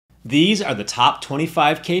These are the top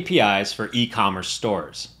 25 KPIs for e-commerce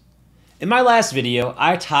stores. In my last video,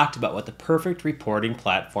 I talked about what the perfect reporting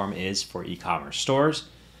platform is for e-commerce stores,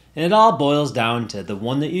 and it all boils down to the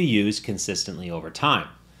one that you use consistently over time.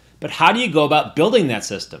 But how do you go about building that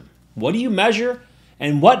system? What do you measure?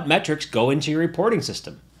 And what metrics go into your reporting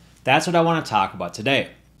system? That's what I want to talk about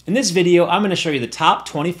today. In this video, I'm going to show you the top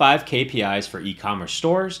 25 KPIs for e-commerce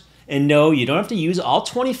stores. And no, you don't have to use all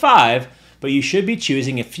 25, but you should be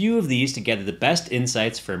choosing a few of these to gather the best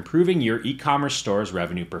insights for improving your e-commerce store's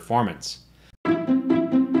revenue performance.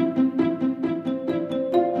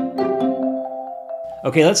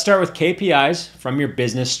 Okay, let's start with KPIs from your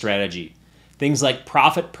business strategy. Things like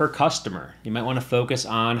profit per customer. You might want to focus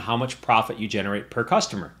on how much profit you generate per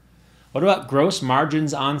customer. What about gross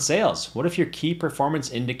margins on sales? What if your key performance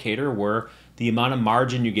indicator were the amount of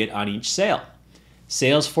margin you get on each sale?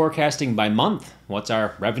 Sales forecasting by month. What's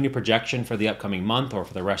our revenue projection for the upcoming month or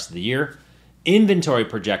for the rest of the year? Inventory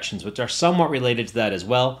projections, which are somewhat related to that as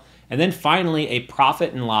well. And then finally, a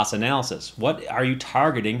profit and loss analysis. What are you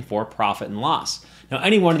targeting for profit and loss? Now,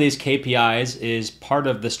 any one of these KPIs is part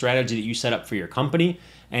of the strategy that you set up for your company,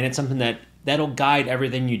 and it's something that'll guide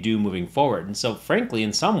everything you do moving forward. And so frankly,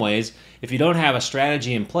 in some ways, if you don't have a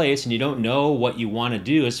strategy in place and you don't know what you want to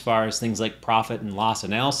do as far as things like profit and loss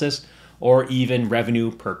analysis, or even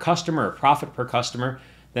revenue per customer or profit per customer,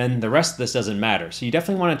 then the rest of this doesn't matter. So you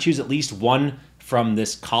definitely want to choose at least one from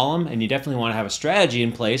this column, and you definitely want to have a strategy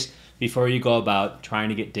in place before you go about trying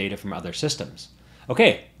to get data from other systems.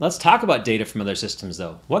 Okay, let's talk about data from other systems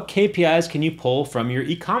though. What KPIs can you pull from your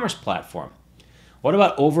e-commerce platform? What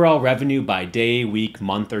about overall revenue by day, week,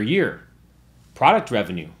 month, or year? Product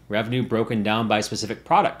revenue, revenue broken down by specific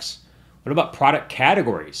products. What about product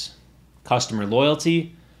categories? Customer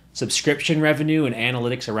loyalty, subscription revenue and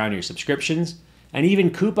analytics around your subscriptions, and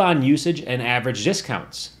even coupon usage and average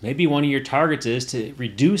discounts. Maybe one of your targets is to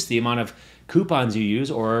reduce the amount of coupons you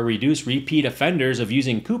use or reduce repeat offenders of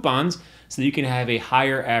using coupons so that you can have a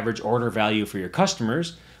higher average order value for your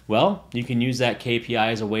customers. Well, you can use that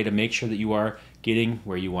KPI as a way to make sure that you are getting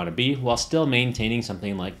where you want to be while still maintaining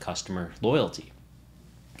something like customer loyalty.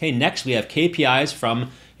 Okay, next we have KPIs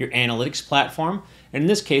from your analytics platform. And in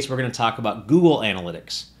this case, we're going to talk about Google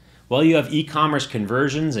Analytics. Well, you have e-commerce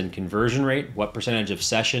conversions and conversion rate, what percentage of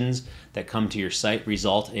sessions that come to your site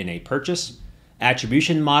result in a purchase.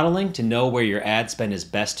 Attribution modeling to know where your ad spend is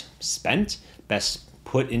best spent, best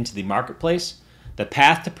put into the marketplace. The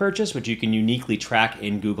path to purchase, which you can uniquely track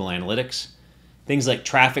in Google Analytics. Things like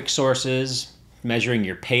traffic sources, measuring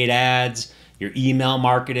your paid ads, your email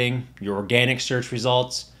marketing, your organic search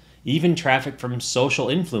results, even traffic from social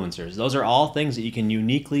influencers. Those are all things that you can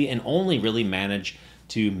uniquely and only really manage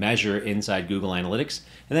to measure inside Google Analytics,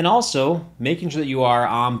 and then also making sure that you are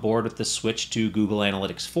on board with the switch to Google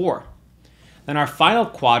Analytics 4. Then our final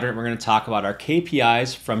quadrant, we're going to talk about our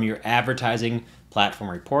KPIs from your advertising platform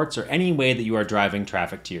reports or any way that you are driving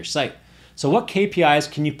traffic to your site. So what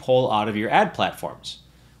KPIs can you pull out of your ad platforms?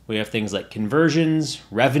 We have things like conversions,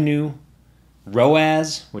 revenue,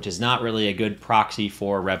 ROAS, which is not really a good proxy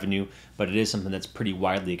for revenue, but it is something that's pretty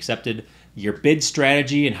widely accepted. Your bid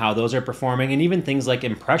strategy and how those are performing, and even things like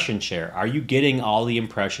impression share. Are you getting all the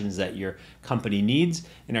impressions that your company needs?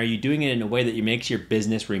 And are you doing it in a way that makes your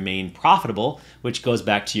business remain profitable, which goes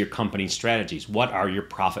back to your company strategies? What are your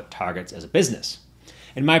profit targets as a business?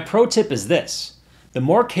 And my pro tip is this: the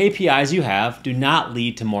more KPIs you have do not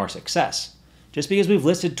lead to more success. Just because we've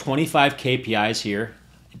listed 25 KPIs here,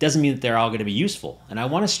 it doesn't mean that they're all going to be useful. And I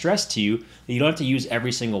want to stress to you that you don't have to use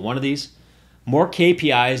every single one of these. More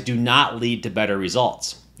KPIs do not lead to better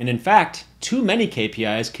results. And in fact, too many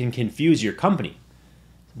KPIs can confuse your company.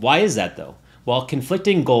 Why is that though? Well,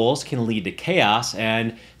 conflicting goals can lead to chaos,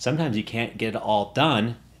 and sometimes you can't get it all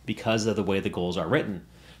done because of the way the goals are written.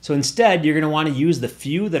 So instead, you're going to want to use the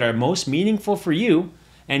few that are most meaningful for you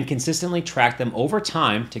and consistently track them over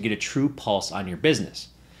time to get a true pulse on your business.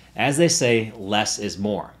 As they say, less is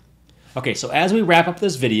more. Okay, so as we wrap up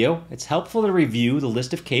this video, it's helpful to review the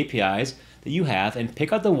list of KPIs that you have and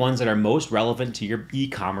pick out the ones that are most relevant to your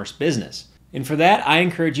e-commerce business. And for that, I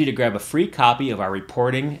encourage you to grab a free copy of our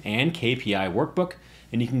reporting and KPI workbook,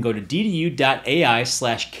 and you can go to ddu.ai/KPI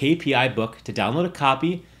book to download a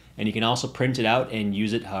copy, and you can also print it out and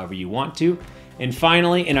use it however you want to. And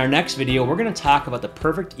finally, in our next video, we're going to talk about the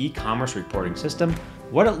perfect e-commerce reporting system,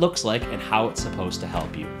 what it looks like, and how it's supposed to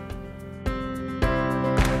help you.